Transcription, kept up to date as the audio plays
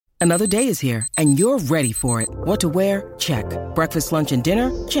Another day is here, and you're ready for it. What to wear? Check. Breakfast, lunch, and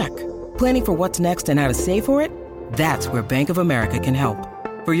dinner? Check. Planning for what's next and how to save for it? That's where Bank of America can help.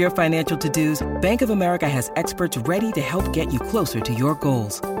 For your financial to-dos, Bank of America has experts ready to help get you closer to your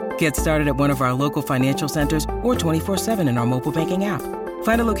goals. Get started at one of our local financial centers or 24/7 in our mobile banking app.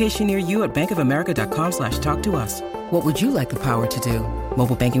 Find a location near you at bankofamerica.com/talktous. What would you like the power to do?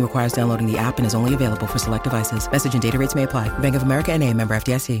 Mobile banking requires downloading the app and is only available for select devices. Message and data rates may apply. Bank of America N.A., member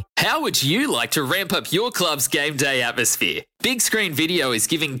FDIC. How would you like to ramp up your club's game day atmosphere? Big Screen Video is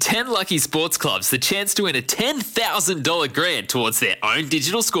giving 10 lucky sports clubs the chance to win a $10,000 grant towards their own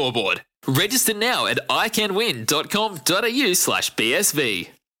digital scoreboard. Register now at iCanWin.com.au/BSV.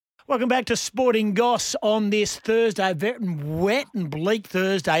 Welcome back to Sporting Goss on this Thursday, very wet and bleak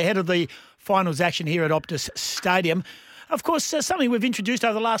Thursday ahead of the finals action here at Optus Stadium. Of course, something we've introduced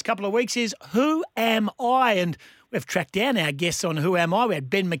over the last couple of weeks is Who Am I? And we've tracked down our guests on Who Am I? We had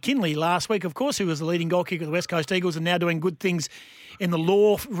Ben McKinley last week, of course, who was the leading goal kicker of the West Coast Eagles and now doing good things in the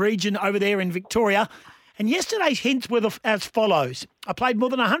Law region over there in Victoria. And yesterday's hints were as follows. I played more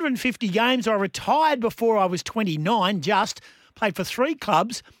than 150 games. I retired before I was 29, played for 3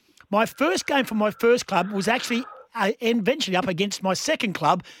 clubs. My first game for my first club was actually eventually up against my second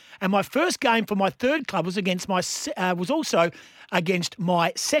club, and my first game for my third club was also against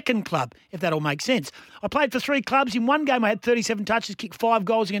my second club, if that all makes sense. I played for 3 clubs. In one game, I had 37 touches, kicked 5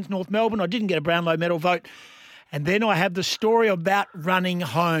 goals against North Melbourne. I didn't get a Brownlow medal vote. And then I have the story about running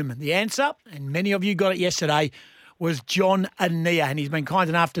home. The answer, and many of you got it yesterday, was John Anea, and he's been kind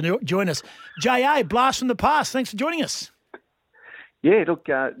enough to join us. J.A., blast from the past. Thanks for joining us. Yeah, look,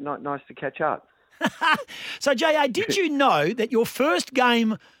 nice to catch up. So, J.A., did you know that your first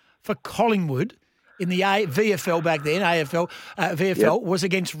game for Collingwood in the VFL back then, VFL, was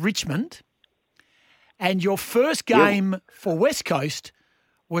against Richmond, and your first game for West Coast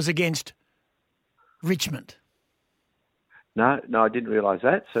was against Richmond? No, I didn't realise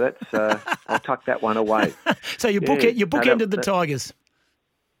that. So that's I'll tuck that one away. So you bookended the Tigers.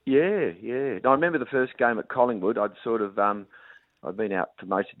 Yeah. No, I remember the first game at Collingwood. I'd sort of I'd been out for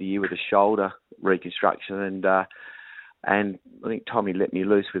most of the year with a shoulder reconstruction, and I think Tommy let me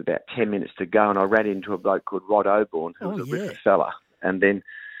loose with about 10 minutes to go, and I ran into a bloke called Rod Oborne, who was a ripper fella, and then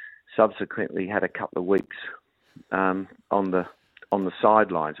subsequently had a couple of weeks on the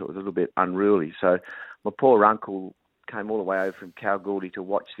sidelines. It was a little bit unruly. So my poor uncle came all the way over from Kalgoorlie to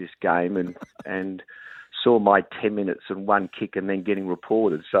watch this game and saw my 10 minutes and 1 kick and then getting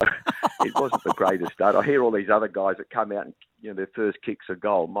reported. So it wasn't the greatest start. I hear all these other guys that come out and their first kick's a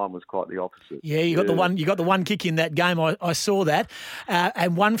goal. Mine was quite the opposite. Yeah, you got the one kick in that game. I saw that,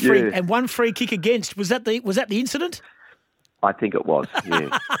 and one free kick against. Was that the incident? I think it was.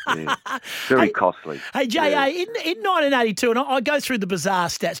 Yeah. Very costly. Hey, J.A., in 1982, and I go through the bizarre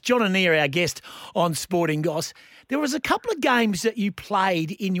stats. John Anea, our guest on Sporting Goss, there was a couple of games that you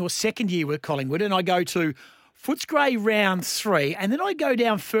played in your second year with Collingwood, and I go to Footscray round 3, and then I go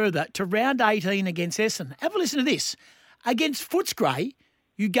down further to round 18 against Essendon. Have a listen to this. Against Footscray,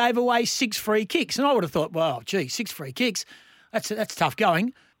 you gave away 6 free kicks, and I would have thought, well, 6 free kicks, that's tough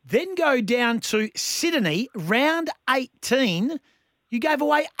going. Then go down to Sydney, round 18, you gave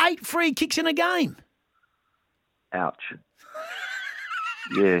away 8 free kicks in a game. Ouch.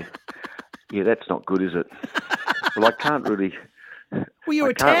 Yeah, that's not good, is it? Well, I can't really... Were you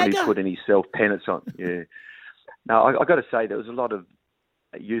a tagger? I can't really put any self-penance on. Yeah. No, I got to say, there was a lot of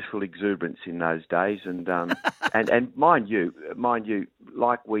youthful exuberance in those days, and and mind you,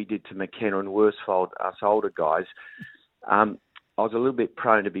 like we did to McKenna and Worsfold, us older guys, I was a little bit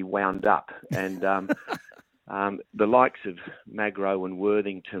prone to be wound up, and the likes of Magro and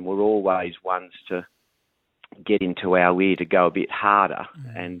Worthington were always ones to get into our ear to go a bit harder,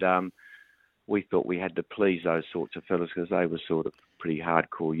 and we thought we had to please those sorts of fellas because they were sort of pretty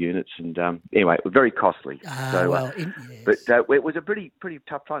hardcore units, and anyway, it was very costly. But it was a pretty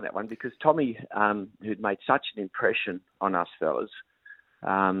tough time, that one, because Tommy, who'd made such an impression on us fellas,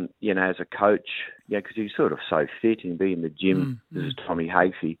 as a coach, because he was sort of so fit and be in the gym. This is Tommy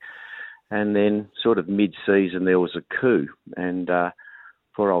Hafey. And then sort of mid-season there was a coup, and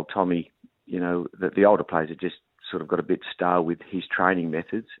poor old Tommy, the older players had just sort of got a bit stale with his training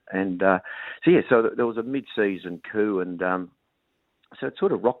methods. And so there was a mid-season coup, and so it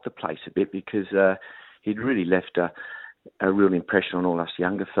sort of rocked the place a bit because he'd really left a real impression on all us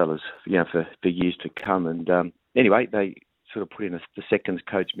younger fellas, for years to come. And anyway, they sort of put in the seconds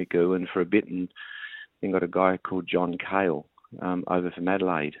coach Mick Irwin for a bit, and then got a guy called John Cale over from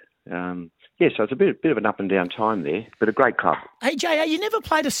Adelaide. So it's a bit of an up and down time there, but a great club. Hey, J.A., you never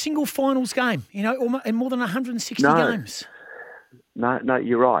played a single finals game, in more than 160 games. No,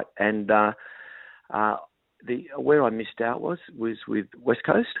 you're right. And where I missed out was with West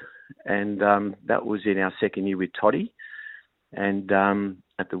Coast, and that was in our second year with Toddy. And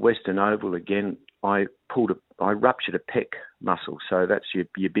at the Western Oval again, I ruptured a pec muscle, so that's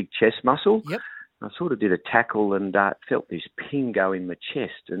your big chest muscle. Yep. I sort of did a tackle and felt this ping go in my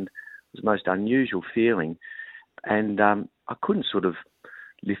chest, and it was the most unusual feeling. And I couldn't sort of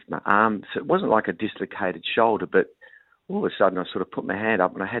lift my arm, so it wasn't like a dislocated shoulder, but all of a sudden I sort of put my hand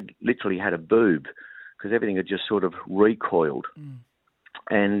up and I literally had a boob because everything had just sort of recoiled.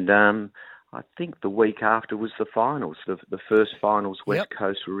 And I think the week after was the finals, the first finals West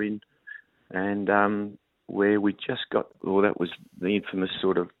Coast were in, and where we just got, that was the infamous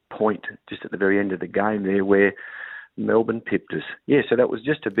sort of point just at the very end of the game there where Melbourne pipped us. Yeah, so that was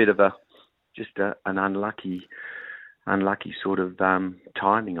just a bit of an unlucky sort of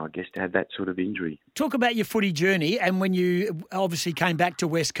timing, I guess, to have that sort of injury. Talk about your footy journey, and when you obviously came back to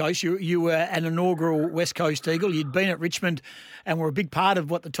West Coast, you were an inaugural West Coast Eagle. You'd been at Richmond and were a big part of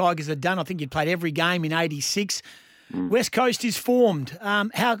what the Tigers had done. I think you'd played every game in '86. West Coast is formed.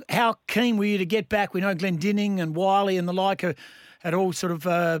 How keen were you to get back? We know Glendinning and Wiley and the like had all sort of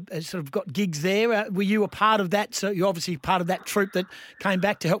got gigs there. Were you a part of that? So you're obviously part of that troop that came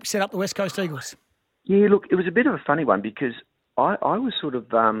back to help set up the West Coast Eagles. Yeah, look, it was a bit of a funny one because I was sort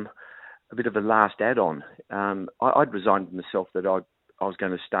of a bit of a last add-on. I'd resigned myself that I was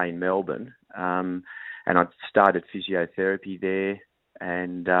going to stay in Melbourne, and I'd started physiotherapy there,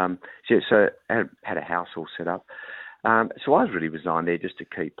 and so I had a house all set up. So I was really resigned there just to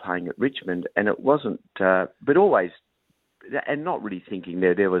keep playing at Richmond, and it wasn't, but always, and not really thinking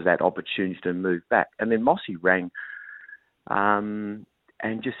there was that opportunity to move back. And then Mossy rang,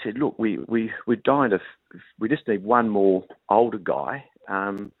 and just said, look, we're dying we just need one more older guy,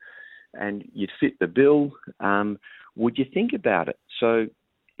 and you'd fit the bill. Would you think about it? So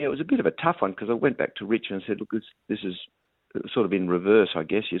yeah, it was a bit of a tough one because I went back to Richmond and said, look, this is sort of in reverse, I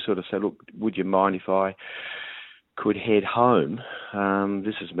guess. You sort of say, look, would you mind if I could head home?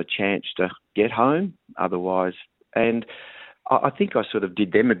 This is my chance to get home otherwise. And I think I sort of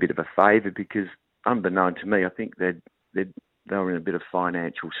did them a bit of a favour because unbeknown to me, I think they were in a bit of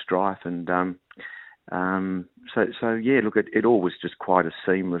financial strife. And so yeah, look, it all was just quite a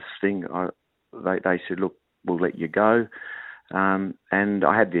seamless thing. They said, look, we'll let you go. And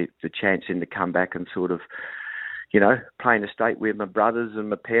I had the chance then to come back and sort of, play in a state where my brothers and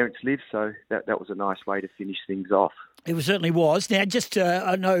my parents live. So that was a nice way to finish things off. It certainly was. Now, just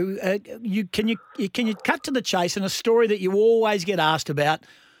I know can you cut to the chase and a story that you always get asked about,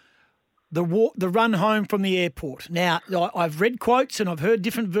 the run home from the airport. Now, I've read quotes and I've heard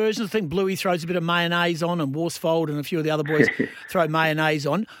different versions. I think Bluey throws a bit of mayonnaise on and Worsfold and a few of the other boys throw mayonnaise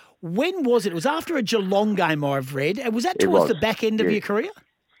on. When was it? It was after a Geelong game, I've read. Was that towards the back end of your career?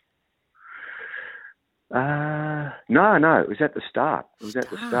 No, it was at the start.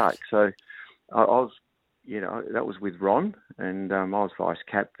 So I was, that was with Ron, and I was vice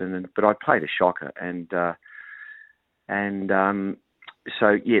captain, but I played a shocker, and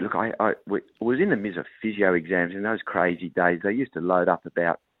so yeah. Look, I was in the midst of physio exams in those crazy days. They used to load up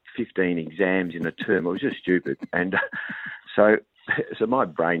about 15 exams in a term. It was just stupid, and so my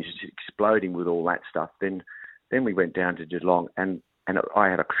brain's just exploding with all that stuff. Then we went down to Geelong, and I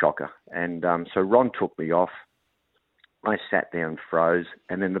had a shocker. And so Ron took me off. I sat there and froze.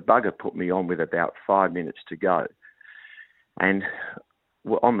 And then the bugger put me on with about 5 minutes to go. And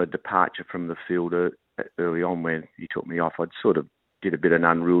on the departure from the field early on when he took me off, I'd sort of did a bit of an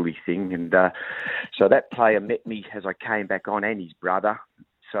unruly thing. And so that player met me as I came back on, and his brother.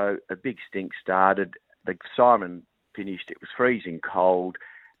 So a big stink started. The siren finished. It was freezing cold.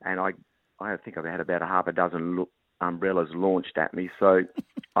 And I think I had about a half a dozen umbrellas launched at me. So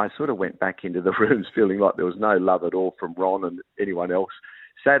I sort of went back into the rooms feeling like there was no love at all from Ron and anyone else.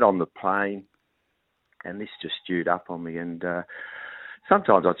 Sat on the plane, and this just stewed up on me. And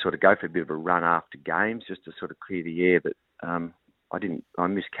sometimes I'd sort of go for a bit of a run after games just to sort of clear the air. But I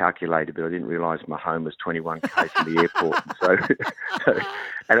miscalculated, but I didn't realise my home was 21 k's from the airport.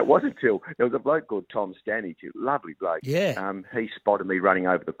 And it wasn't until there was a bloke called Tom Stanage, a lovely bloke. Yeah. He spotted me running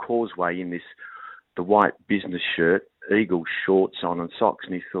over the causeway in the white business shirt, Eagle shorts on and socks,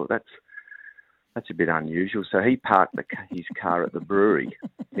 and he thought that's a bit unusual. So he parked his car at the brewery,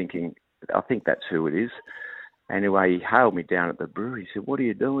 thinking, I think that's who it is. Anyway, he hailed me down at the brewery. He said, "What are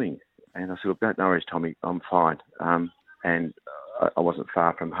you doing?" And I said, "Don't worry, Tommy, I'm fine." And I wasn't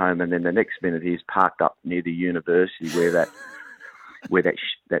far from home. And then the next minute, he's parked up near the university where that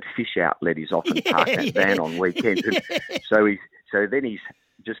fish outlet is often parked that van on weekends. And so then he's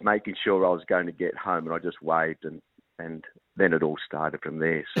just making sure I was going to get home, and I just waved, and and then it all started from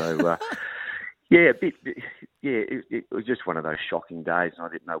there. So, it was just one of those shocking days, and I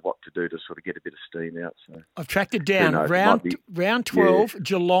didn't know what to do to sort of get a bit of steam out. So I've tracked it down. Round 12,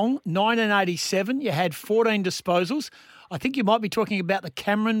 Geelong, 1987. You had 14 disposals. I think you might be talking about the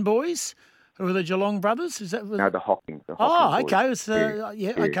Cameron boys, who are the Geelong brothers. Is that? No, the Hocking. Okay. Boys.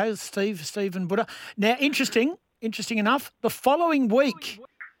 Okay. Steve and Buddha. Now, interesting enough, the following week,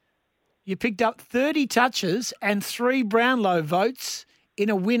 you picked up 30 touches and 3 Brownlow votes in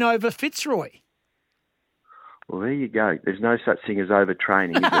a win over Fitzroy. Well, there you go. There's no such thing as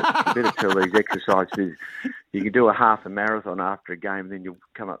overtraining, is it? You better tell these exercises. You can do a half a marathon after a game, then you'll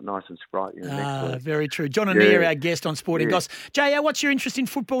come up nice and sprightly next week. Very true. John Anea, our guest on Sporting Goss. JR, what's your interest in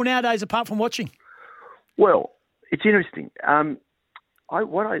football nowadays apart from watching? Well, it's interesting.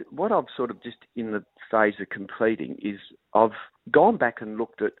 What I've sort of just in the phase of completing is I've gone back and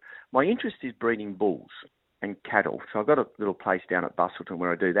looked at, my interest is breeding bulls and cattle. So I've got a little place down at Busselton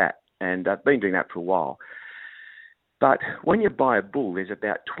where I do that, and I've been doing that for a while. But when you buy a bull, there's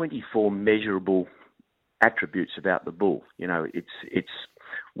about 24 measurable attributes about the bull. You know, it's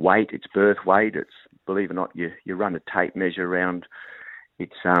weight, its birth weight, it's, believe it or not, you run a tape measure around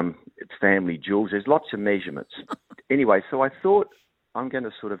its family jewels. There's lots of measurements. Anyway, so I thought I'm going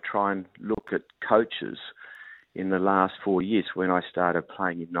to sort of try and look at coaches in the last 4 years when I started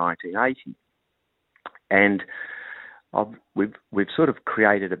playing in 1980. And we've sort of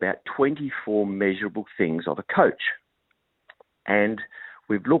created about 24 measurable things of a coach. And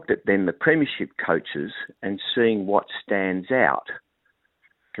we've looked at then the premiership coaches and seeing what stands out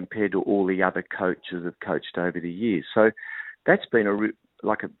compared to all the other coaches that have coached over the years. So that's been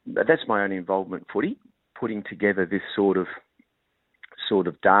that's my own involvement footy, putting together this sort of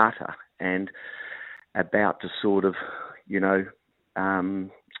data and about to sort of,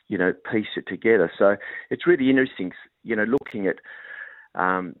 piece it together. So it's really interesting, looking at,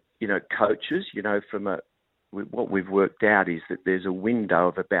 coaches, what we've worked out is that there's a window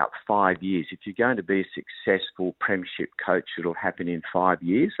of about 5 years. If you're going to be a successful premiership coach, it'll happen in 5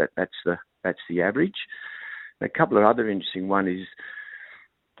 years. That's the average. And a couple of other interesting ones is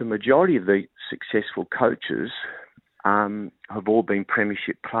the majority of the successful coaches have all been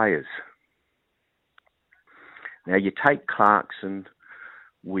premiership players. Now, you take Clarkson,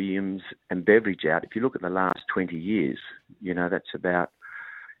 Williams and Beveridge out. If you look at the last 20 years, that's about,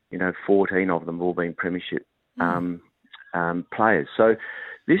 14 of them have all been premiership players. So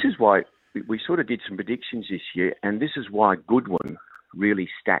this is why we sort of did some predictions this year, and this is why Goodwin really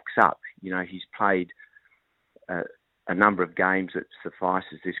stacks up. He's played a number of games that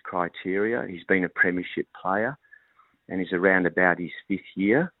suffices this criteria. He's been a premiership player, and he's around about his 5th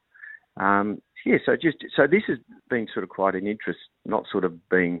year. So this has been sort of quite an interest, not sort of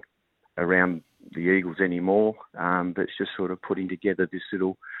being around the Eagles anymore, but it's just sort of putting together this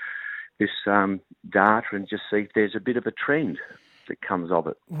data and just see if there's a bit of a trend that comes of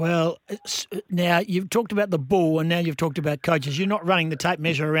it. Well, now you've talked about the bull, and now you've talked about coaches. You're not running the tape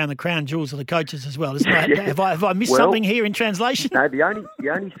measure around the crown jewels of the coaches as well, isn't it? Have I missed something here in translation? No, the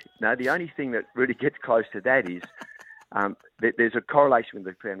only thing that really gets close to that is there's a correlation with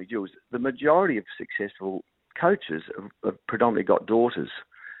the family jewels. The majority of successful coaches have predominantly got daughters,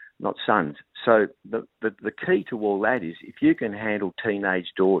 not sons. So the key to all that is if you can handle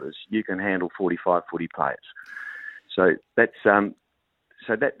teenage daughters, you can handle 45 footy players. So that's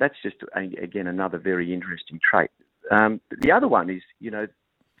just again another very interesting trait. The other one is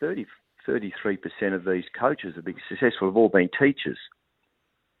 33% of these coaches have been successful have all been teachers.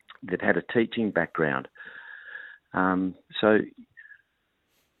 They've had a teaching background. So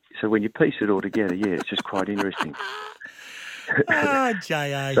when you piece it all together, it's just quite interesting.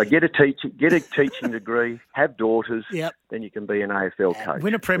 J.A. So get a teaching degree, have daughters, then you can be an AFL coach.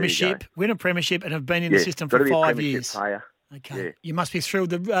 Win a premiership, and have been in the system for 5 years. Player. Okay, Yeah. You must be thrilled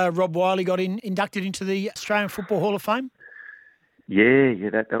that Rob Wiley got inducted into the Australian Football Hall of Fame. Yeah,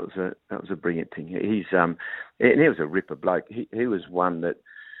 that was a brilliant thing. He's and he was a ripper bloke. He was one that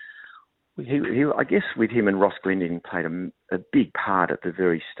he I guess with him and Ross Glendinning played a big part at the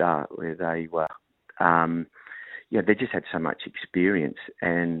very start, where they were. They just had so much experience,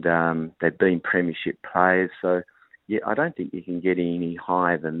 and they've been premiership players. So, I don't think you can get any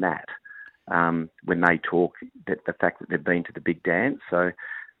higher than that when they talk that the fact that they've been to the big dance. So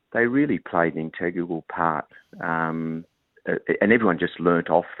they really played an integral part, and everyone just learnt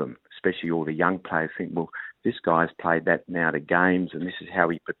off them, especially all the young players think, well, this guy's played that amount of games, and this is how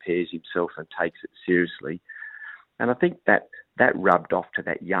he prepares himself and takes it seriously. And I think that rubbed off to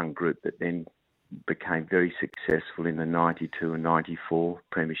that young group that then became very successful in the 92 and 94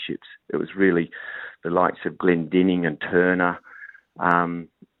 premierships. It was really the likes of Glendinning and Turner,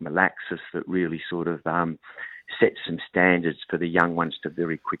 Malaxis that really sort of set some standards for the young ones to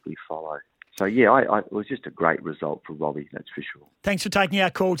very quickly follow. So, it was just a great result for Robbie, that's for sure. Thanks for taking our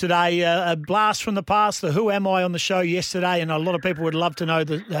call today. A blast from the past, the Who Am I on the show yesterday, and a lot of people would love to know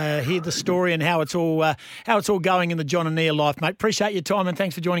hear the story and how it's all going in the John Annear life, mate. Appreciate your time and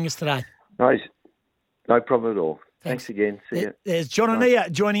thanks for joining us today. No problem at all. Thanks again. See you. There's John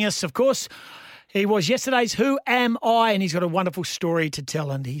Annear joining us, of course. He was yesterday's Who Am I, and he's got a wonderful story to tell,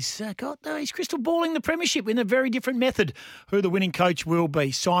 and he's crystal balling the premiership in a very different method. Who the winning coach will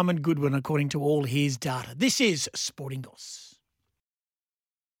be, Simon Goodwin, according to all his data. This is Sporting Goss.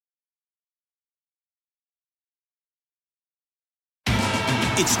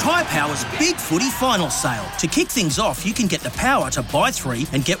 It's Tyre Power's Big Footy Final Sale. To kick things off, you can get the power to buy 3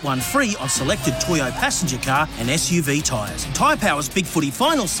 and get 1 free on selected Toyo passenger car and SUV tyres. Tyre Power's Big Footy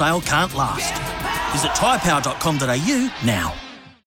Final Sale can't last. Visit tyrepower.com.au now.